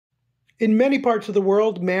In many parts of the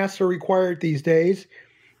world, masks are required these days.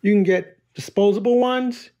 You can get disposable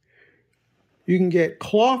ones. You can get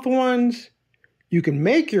cloth ones. You can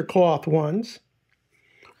make your cloth ones.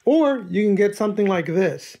 Or you can get something like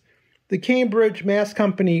this. The Cambridge Mask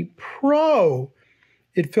Company Pro.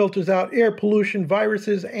 It filters out air pollution,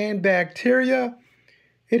 viruses, and bacteria.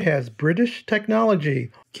 It has British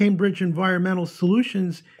technology. Cambridge Environmental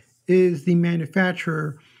Solutions is the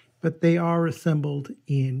manufacturer, but they are assembled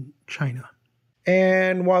in China.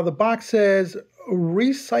 And while the box says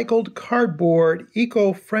recycled cardboard,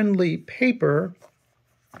 eco-friendly paper,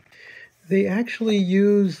 they actually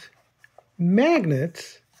use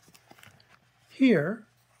magnets here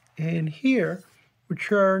and here,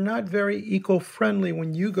 which are not very eco-friendly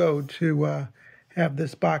when you go to have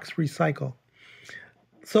this box recycle.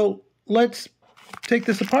 So let's take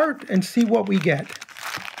this apart and see what we get.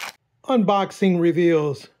 Unboxing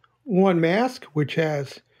reveals one mask, which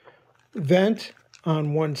has vent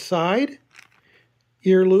on one side,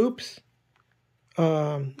 ear loops,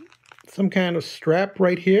 some kind of strap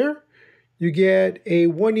right here. You get a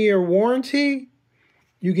 1-year warranty.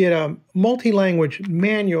 You get a multi-language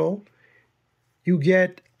manual. You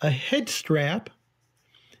get a head strap.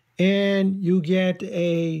 And you get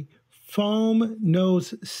a foam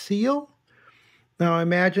nose seal. Now, I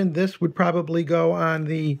imagine this would probably go on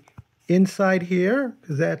the inside here,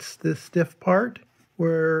 because that's the stiff part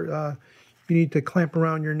where you need to clamp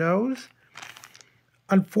around your nose.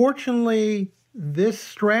 Unfortunately, this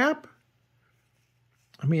strap,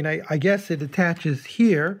 I mean, I guess it attaches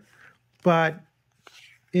here, but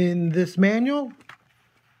in this manual,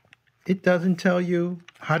 it doesn't tell you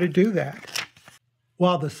how to do that.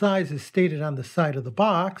 While the size is stated on the side of the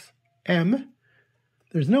box, M,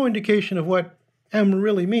 there's no indication of what M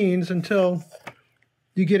really means until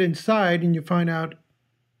you get inside and you find out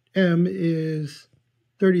M is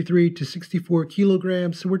 33 to 64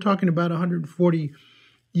 kilograms. So we're talking about 140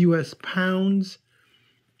 US pounds.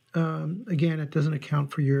 Again, it doesn't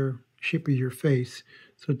account for your shape of your face.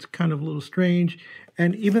 So it's kind of a little strange.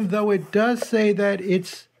 And even though it does say that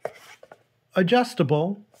it's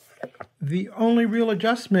adjustable, the only real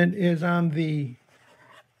adjustment is on the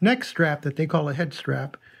neck strap that they call a head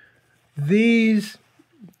strap. These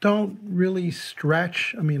don't really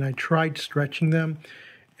stretch. I mean, I tried stretching them,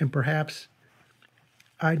 and perhaps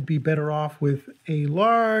I'd be better off with a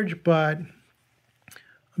large, but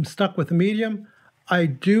I'm stuck with a medium. I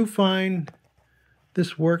do find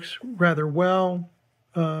this works rather well.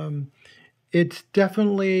 It's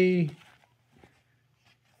definitely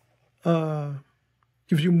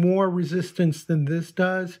gives you more resistance than this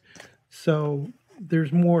does. So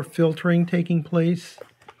there's more filtering taking place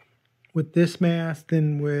with this mask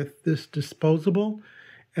than with this disposable.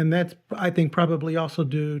 And that's, I think, probably also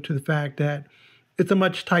due to the fact that it's a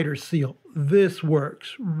much tighter seal. This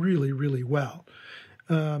works really, really well.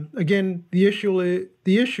 Again, the issue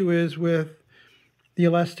is with the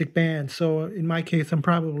elastic band. So in my case, I'm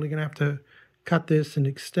probably going to have to cut this and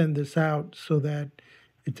extend this out so that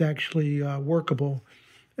it's actually workable.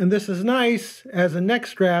 And this is nice as a neck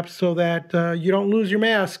strap so that you don't lose your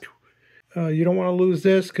mask. You don't want to lose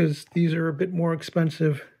this because these are a bit more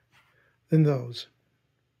expensive than those.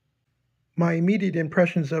 My immediate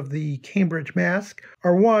impressions of the Cambridge mask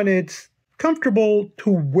are, one, it's comfortable to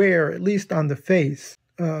wear, at least on the face.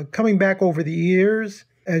 Coming back over the ears,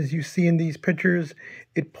 as you see in these pictures,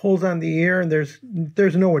 it pulls on the ear and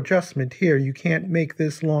there's no adjustment here. You can't make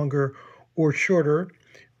this longer or shorter,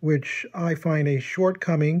 which I find a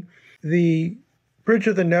shortcoming. The bridge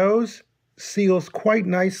of the nose seals quite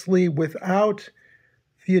nicely without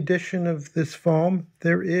the addition of this foam.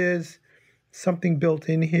 There is something built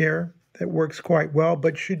in here that works quite well,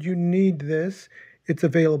 but should you need this, it's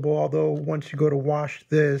available, although once you go to wash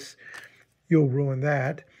this, you'll ruin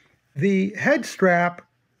that. The head strap,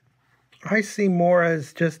 I see more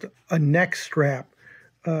as just a neck strap.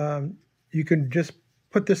 You can just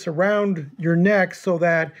put this around your neck so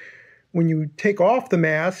that when you take off the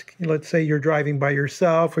mask, let's say you're driving by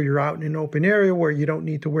yourself or you're out in an open area where you don't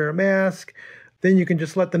need to wear a mask, then you can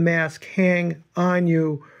just let the mask hang on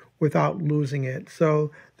you without losing it.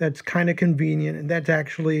 So that's kind of convenient, and that's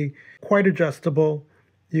actually quite adjustable.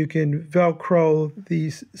 You can Velcro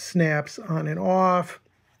these snaps on and off,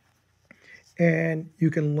 and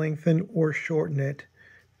you can lengthen or shorten it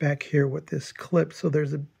back here with this clip. So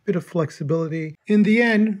there's a bit of flexibility. In the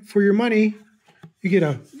end, for your money, you get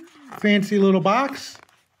a fancy little box.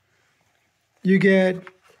 You get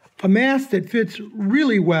a mask that fits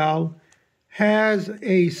really well, has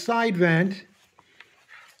a side vent,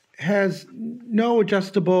 has no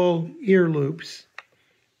adjustable ear loops,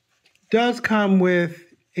 does come with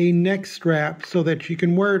a neck strap so that you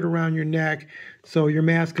can wear it around your neck, so your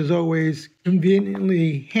mask is always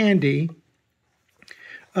conveniently handy.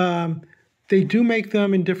 They do make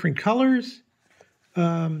them in different colors,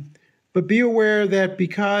 but be aware that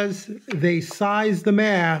because they size the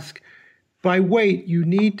mask by weight, you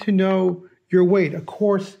need to know your weight. Of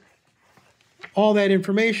course, all that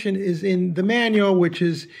information is in the manual, which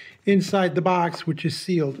is inside the box, which is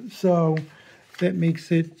sealed. So that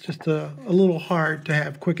makes it just a little hard to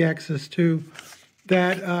have quick access to.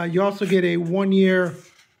 That you also get a 1-year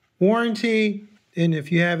warranty, and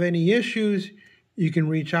if you have any issues, you can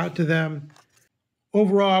reach out to them.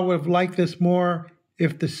 Overall, I would have liked this more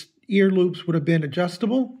if the ear loops would have been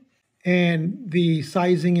adjustable and the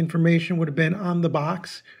sizing information would have been on the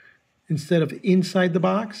box instead of inside the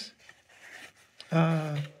box.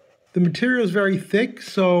 The material is very thick,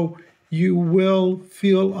 so you will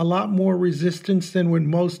feel a lot more resistance than with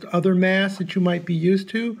most other masks that you might be used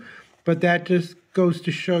to, but that just goes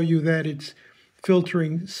to show you that it's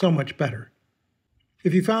filtering so much better.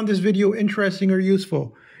 If you found this video interesting or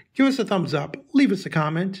useful, give us a thumbs up, leave us a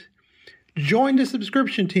comment, join the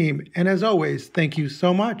subscription team, and as always, thank you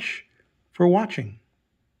so much for watching.